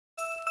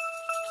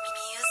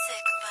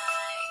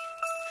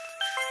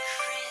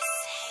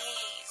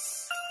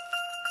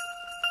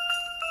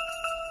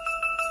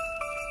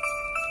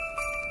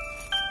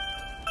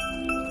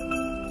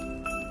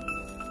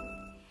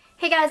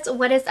guys,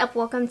 what is up?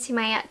 Welcome to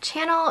my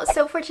channel.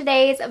 So for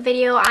today's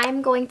video,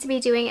 I'm going to be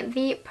doing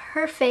the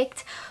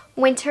perfect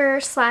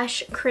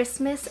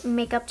winter/Christmas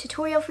makeup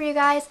tutorial for you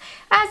guys.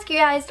 I asked you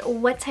guys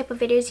what type of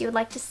videos you would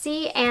like to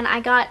see, and I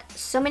got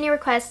so many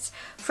requests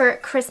for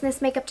Christmas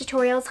makeup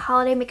tutorials,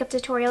 holiday makeup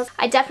tutorials.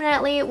 I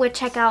definitely would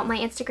check out my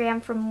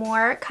Instagram for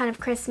more kind of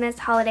Christmas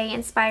holiday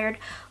inspired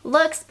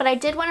looks, but I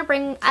did want to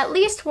bring at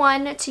least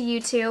one to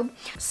YouTube.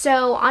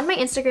 So on my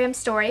Instagram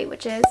story,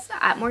 which is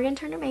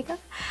 @MorganTurnerMakeup,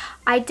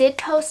 I did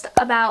post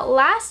about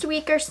last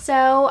week or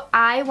so.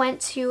 I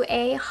went to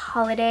a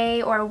holiday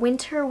or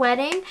winter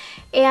wedding,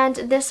 and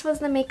this was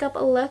the makeup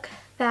look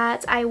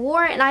that I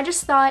wore, and I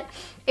just thought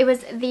it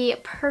was the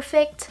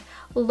perfect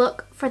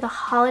look for the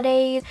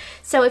holidays.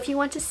 So if you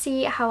want to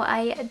see how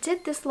I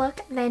did this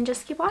look, then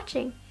just keep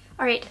watching.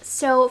 Alright,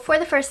 so for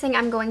the first thing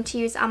I'm going to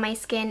use on my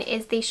skin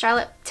is the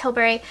Charlotte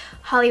Tilbury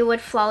Hollywood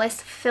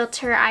Flawless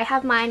Filter. I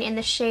have mine in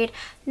the shade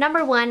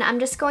number 1. I'm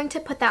just going to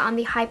put that on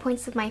the high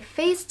points of my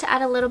face to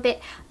add a little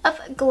bit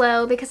of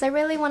glow because I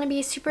really want to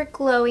be super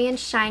glowy and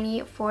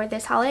shiny for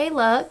this holiday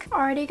look.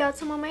 Already got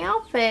some on my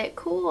outfit.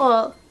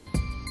 Cool.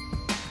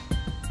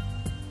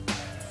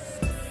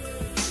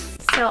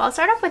 So I'll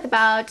start off with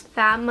about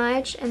that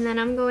much, and then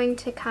I'm going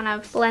to kind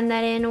of blend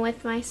that in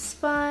with my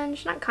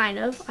sponge. Not kind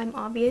of, I'm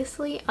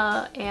obviously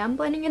am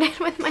blending it in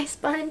with my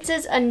sponge.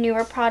 This is a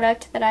newer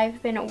product that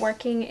I've been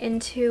working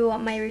into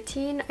my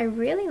routine. I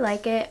really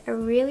like it. I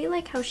really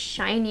like how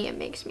shiny it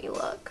makes me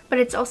look. But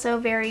it's also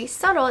very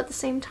subtle at the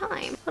same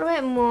time. A little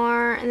bit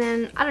more, and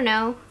then, I don't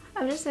know.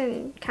 I've just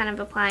been kind of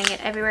applying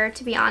it everywhere,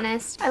 to be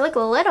honest. I look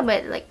a little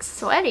bit like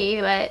sweaty,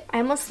 but I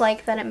almost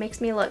like that it makes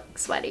me look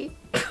sweaty.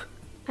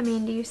 I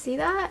mean, do you see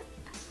that?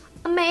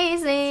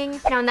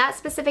 Amazing! Now on that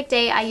specific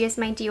day, I used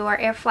my Dior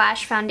Air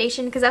Flash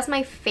foundation because that's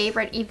my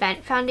favorite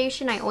event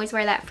foundation. I always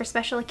wear that for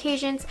special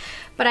occasions,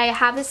 but I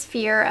have this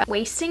fear of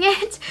wasting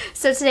it.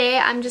 So today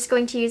I'm just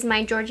going to use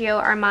my Giorgio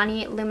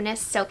Armani Luminous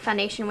Silk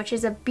Foundation, which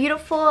is a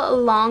beautiful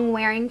long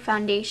wearing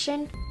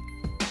foundation.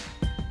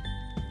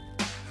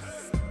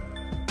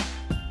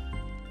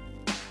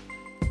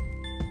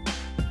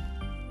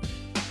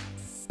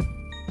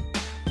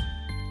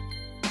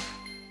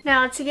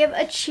 Now, to give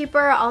a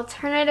cheaper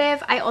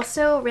alternative, I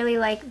also really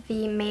like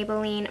the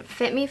Maybelline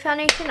Fit Me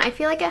foundation. I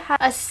feel like it has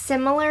a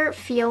similar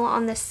feel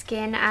on the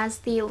skin as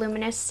the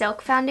Luminous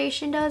Silk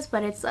foundation does,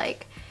 but it's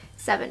like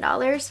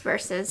 $7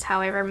 versus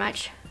however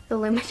much the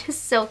Luminous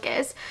Silk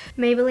is.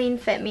 Maybelline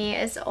Fit Me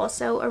is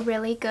also a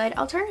really good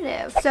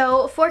alternative.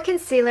 So for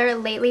concealer,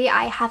 lately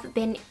I have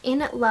been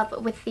in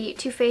love with the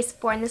Too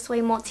Faced Born This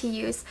Way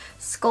Multi-Use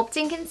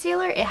Sculpting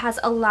Concealer. It has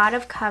a lot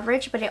of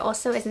coverage, but it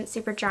also isn't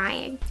super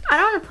drying. I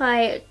don't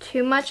apply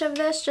too much of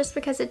this just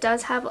because it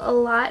does have a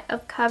lot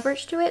of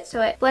coverage to it,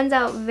 so it blends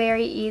out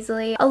very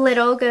easily. A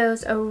little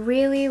goes a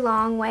really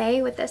long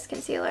way with this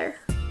concealer.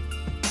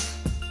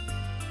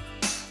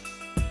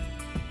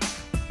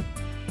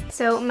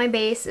 So my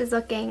base is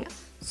looking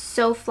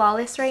so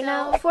flawless right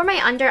now. For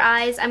my under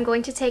eyes, I'm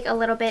going to take a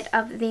little bit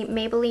of the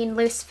Maybelline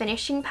Loose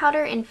Finishing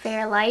Powder in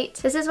Fair Light.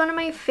 This is one of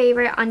my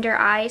favorite under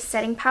eye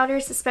setting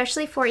powders,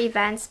 especially for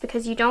events,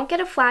 because you don't get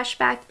a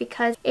flashback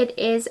because it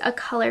is a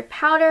colored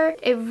powder.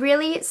 It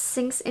really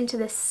sinks into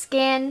the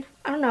skin.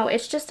 I don't know,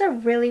 it's just a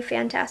really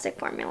fantastic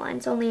formula.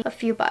 It's only a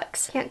few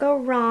bucks. Can't go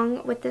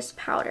wrong with this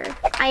powder.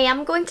 I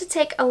am going to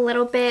take a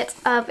little bit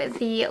of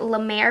the La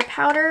Mer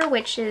powder,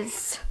 which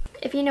is,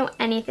 if you know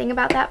anything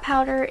about that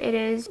powder, it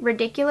is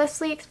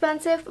ridiculously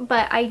expensive,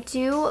 but I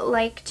do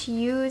like to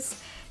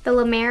use the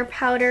La Mer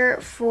powder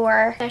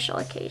for special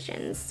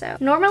occasions. So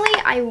normally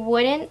I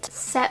wouldn't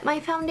set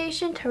my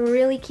foundation to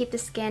really keep the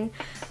skin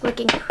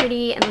looking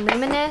pretty and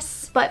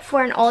luminous, but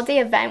for an all-day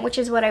event, which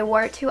is what I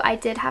wore it to, I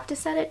did have to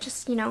set it.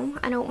 Just, you know,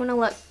 I don't want to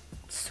look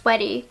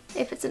sweaty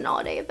if it's an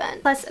all-day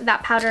event. Plus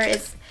that powder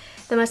is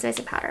the most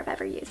amazing powder I've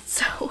ever used.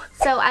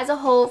 So as a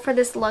whole for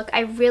this look,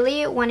 I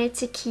really wanted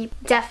to keep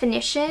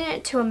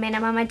definition to a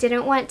minimum. I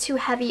didn't want too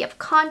heavy of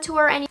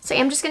contour so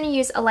I'm just going to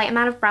use a light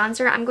amount of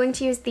bronzer. I'm going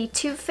to use the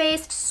Too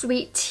Faced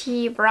Sweet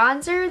Tea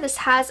bronzer. This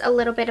has a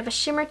little bit of a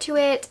shimmer to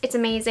it. It's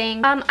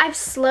amazing. I've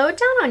slowed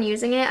down on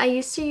using it. I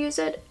used to use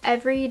it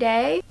every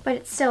day, but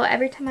it's still,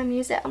 every time I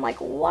use it, I'm like,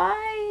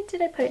 why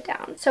did I put it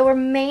down? So we're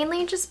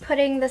mainly just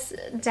putting this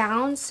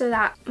down so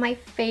that my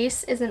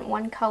face isn't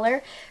one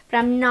color, but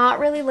I'm not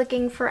really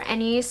looking for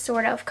any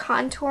sort of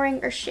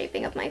contouring or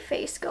shaping of my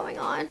face going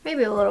on.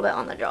 Maybe a little bit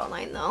on the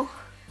jawline though.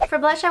 For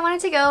blush, I wanted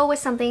to go with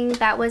something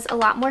that was a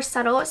lot more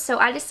subtle, so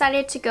I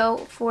decided to go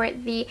for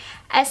the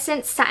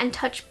Essence Satin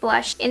Touch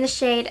blush in the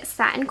shade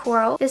Satin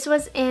Coral. This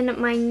was in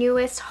my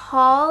newest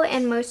haul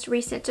and most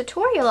recent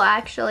tutorial,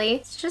 actually.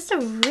 It's just a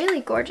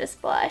really gorgeous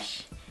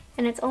blush.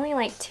 and it's only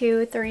like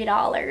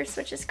 $2–3,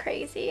 which is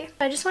crazy.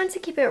 I just wanted to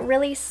keep it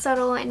really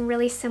subtle and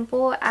really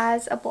simple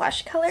as a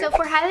blush color. So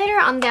for highlighter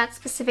on that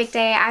specific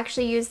day, I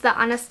actually used the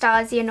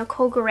Anastasia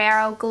Nicole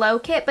Guerrero Glow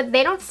Kit, but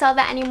they don't sell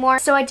that anymore.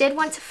 So I did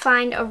want to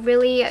find a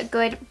really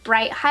good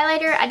bright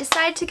highlighter. I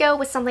decided to go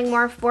with something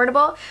more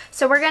affordable.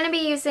 So we're going to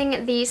be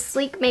using the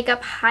Sleek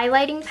Makeup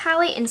Highlighting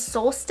Palette in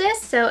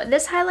Solstice. So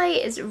this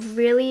highlight is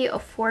really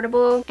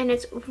affordable and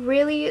it's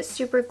really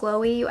super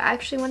glowy. You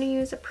actually want to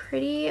use a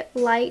pretty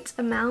light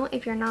amount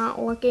if you're not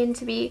looking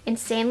to be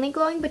insanely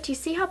glowing. But do you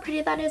see how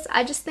pretty that is?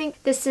 I just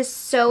think this is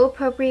so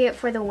appropriate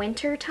for the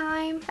winter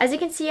time. As you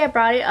can see, I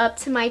brought it up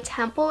to my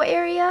temple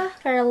area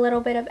for a little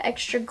bit of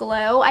extra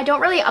glow. I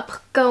don't really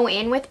go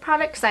in with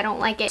product because I don't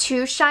like it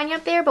too shiny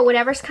up there, but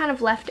whatever's kind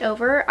of left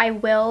over, I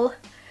will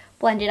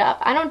blend it up.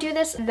 I don't do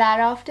this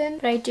that often,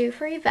 but I do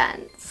for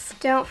events.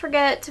 Don't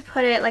forget to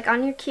put it like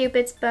on your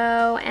Cupid's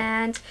bow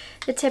and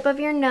the tip of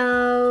your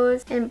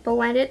nose and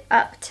blend it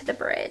up to the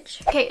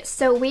bridge. Okay,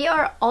 so we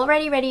are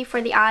already ready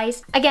for the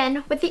eyes.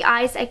 Again, with the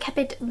eyes, I kept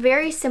it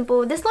very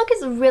simple. This look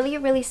is really,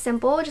 really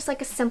simple, just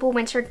like a simple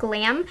winter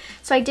glam.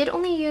 So I did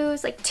only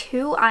use like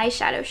 2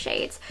 eyeshadow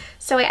shades.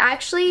 So I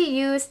actually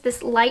used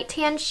this light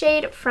tan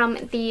shade from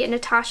the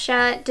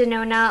Natasha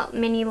Denona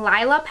Mini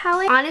Lila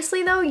palette.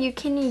 Honestly though, you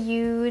can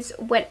use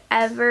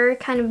whatever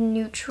kind of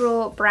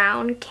neutral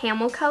brown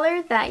camel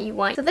color that you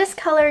want. So this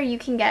color you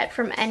can get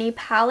from any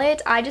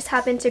palette. I just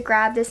happened to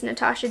grab this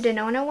Natasha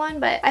Denona one,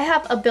 but I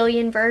have a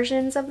billion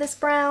versions of this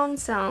brown,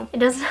 so it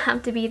doesn't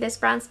have to be this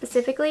brown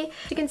specifically.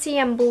 As you can see,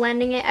 I'm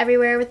blending it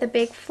everywhere with a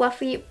big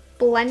fluffy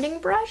blending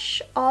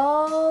brush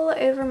all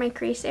over my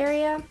crease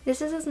area.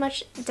 This is as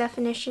much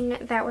definition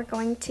that we're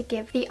going to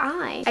give the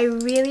eye. I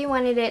really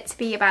wanted it to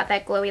be about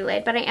that glowy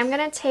lid, but I am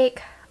going to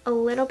take a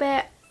little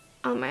bit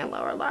on my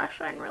lower lash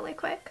line really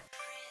quick.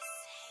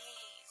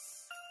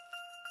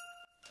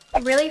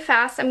 Really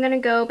fast, I'm going to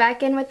go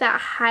back in with that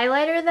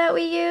highlighter that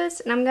we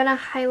used, and I'm going to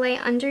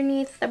highlight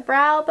underneath the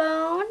brow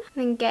bone and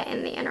then get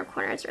in the inner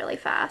corners really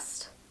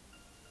fast.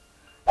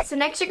 So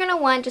next you're going to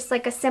want just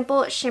like a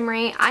simple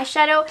shimmery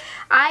eyeshadow.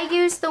 I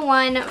used the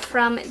one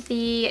from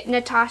the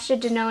Natasha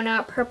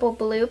Denona Purple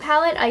Blue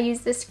palette. I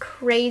use this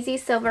crazy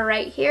silver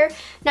right here.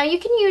 Now you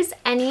can use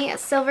any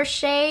silver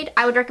shade.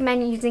 I would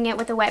recommend using it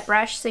with a wet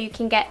brush so you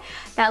can get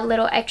that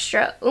little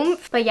extra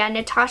oomph. But yeah,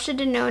 Natasha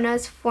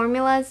Denona's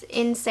formula is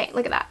insane.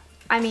 Look at that.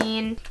 I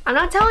mean, I'm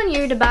not telling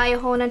you to buy a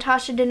whole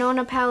Natasha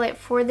Denona palette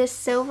for this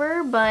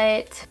silver,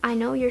 but I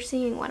know you're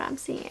seeing what I'm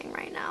seeing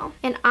right now.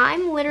 And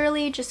I'm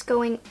literally just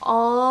going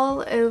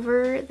all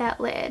over that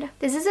lid.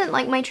 This isn't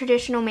like my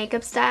traditional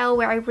makeup style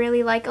where I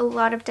really like a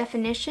lot of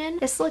definition.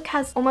 This look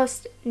has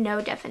almost no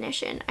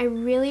definition. I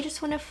really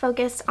just want to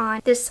focus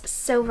on this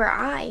silver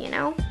eye, you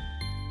know?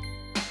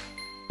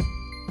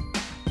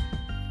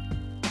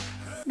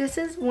 This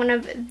is one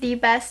of the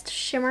best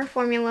shimmer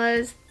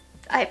formulas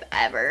I've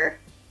ever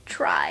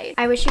tried.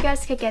 I wish you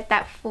guys could get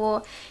that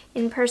full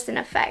in-person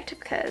effect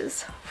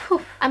because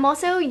whew. I'm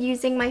also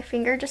using my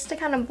finger just to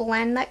kind of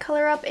blend that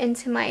color up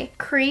into my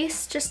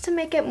crease just to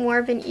make it more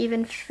of an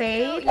even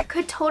fade. You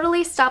could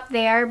totally stop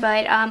there,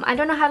 but I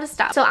don't know how to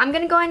stop. So I'm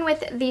gonna go in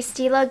with the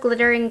Stila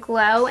Glitter and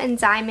Glow and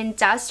Diamond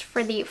Dust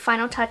for the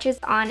final touches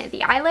on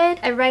the eyelid.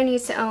 Everybody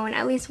needs to own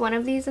at least one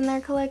of these in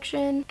their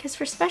collection because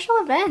for special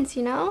events,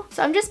 you know?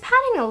 So I'm just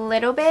patting a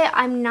little bit.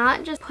 I'm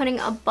not just putting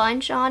a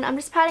bunch on. I'm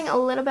just patting a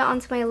little bit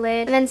onto my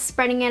lid and then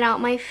spreading it out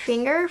my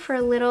finger for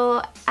a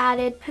little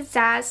added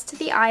pizzazz to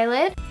the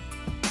eyelid.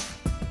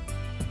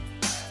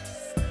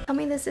 Tell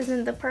me this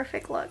isn't the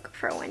perfect look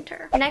for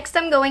winter. Next,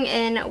 I'm going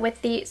in with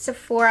the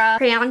Sephora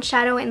Crayon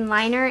Shadow and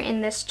Liner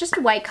in this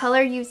just white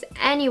color. Use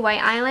any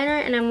white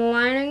eyeliner, and I'm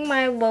lining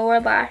my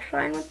lower lash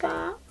line with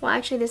that. Well,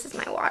 actually, this is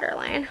my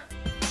waterline.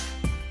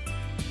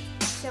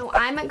 So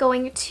I'm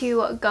going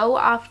to go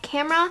off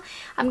camera.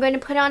 I'm going to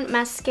put on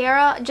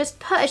mascara. Just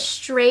put a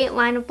straight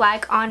line of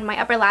black on my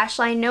upper lash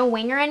line, no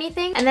wing or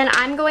anything. And then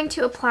I'm going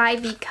to apply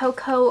the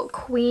Koko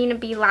Queen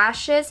Bee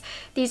lashes.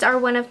 These are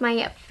one of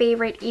my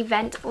favorite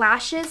event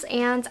lashes,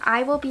 and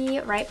I will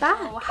be right back.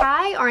 Oh,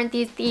 hi, aren't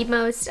these the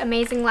most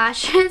amazing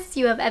lashes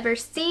you have ever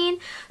seen?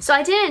 So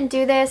I didn't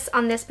do this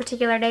on this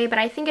particular day, but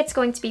I think it's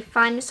going to be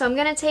fun. So I'm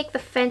going to take the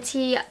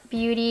Fenty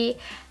Beauty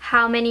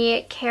How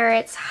Many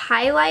Carats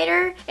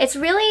highlighter. It's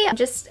really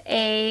just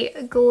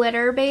a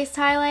glitter based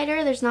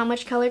highlighter. There's not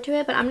much color to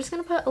it, but I'm just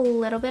gonna put a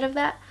little bit of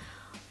that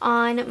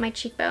on my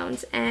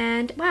cheekbones,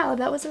 and wow,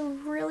 that was a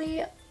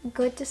really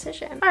good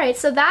decision. Alright,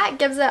 so that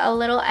gives it a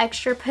little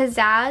extra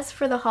pizzazz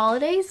for the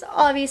holidays.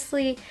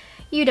 Obviously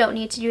you don't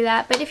need to do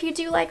that, but if you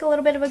do like a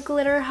little bit of a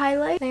glitter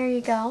highlight, there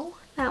you go.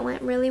 That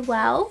went really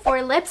well.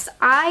 For lips,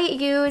 I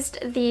used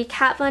the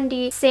Kat Von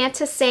D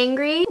Santa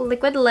Sangre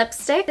liquid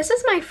lipstick. This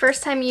is my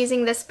first time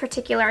using this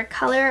particular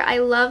color. I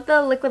love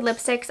the liquid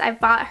lipsticks. I've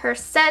bought her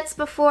sets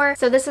before,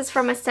 so this is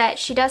from a set.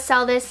 She does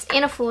sell this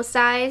in a full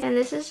size, and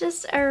this is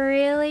just a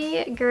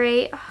really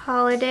great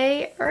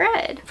holiday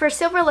red. For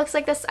silver looks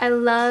like this, I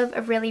love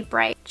a really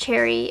bright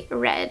cherry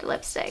red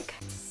lipstick.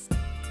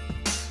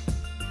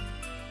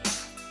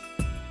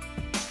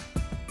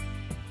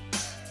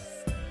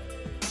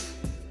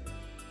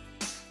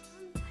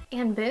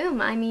 And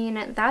boom, I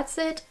mean, that's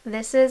it.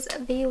 This is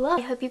the look.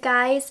 I hope you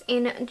guys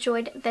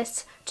enjoyed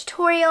this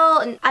tutorial,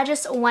 and I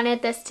just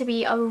wanted this to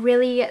be a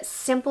really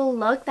simple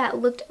look that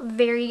looked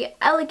very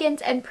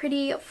elegant and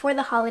pretty for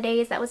the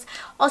holidays, that was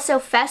also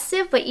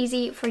festive but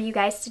easy for you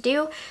guys to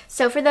do.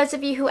 So for those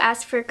of you who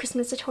asked for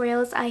Christmas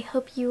tutorials, I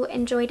hope you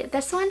enjoyed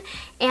this one,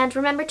 and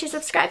remember to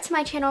subscribe to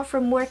my channel for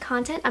more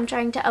content. I'm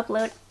trying to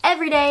upload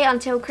every day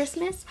until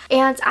Christmas,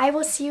 and I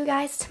will see you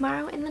guys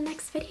tomorrow in the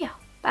next video.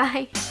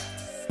 Bye!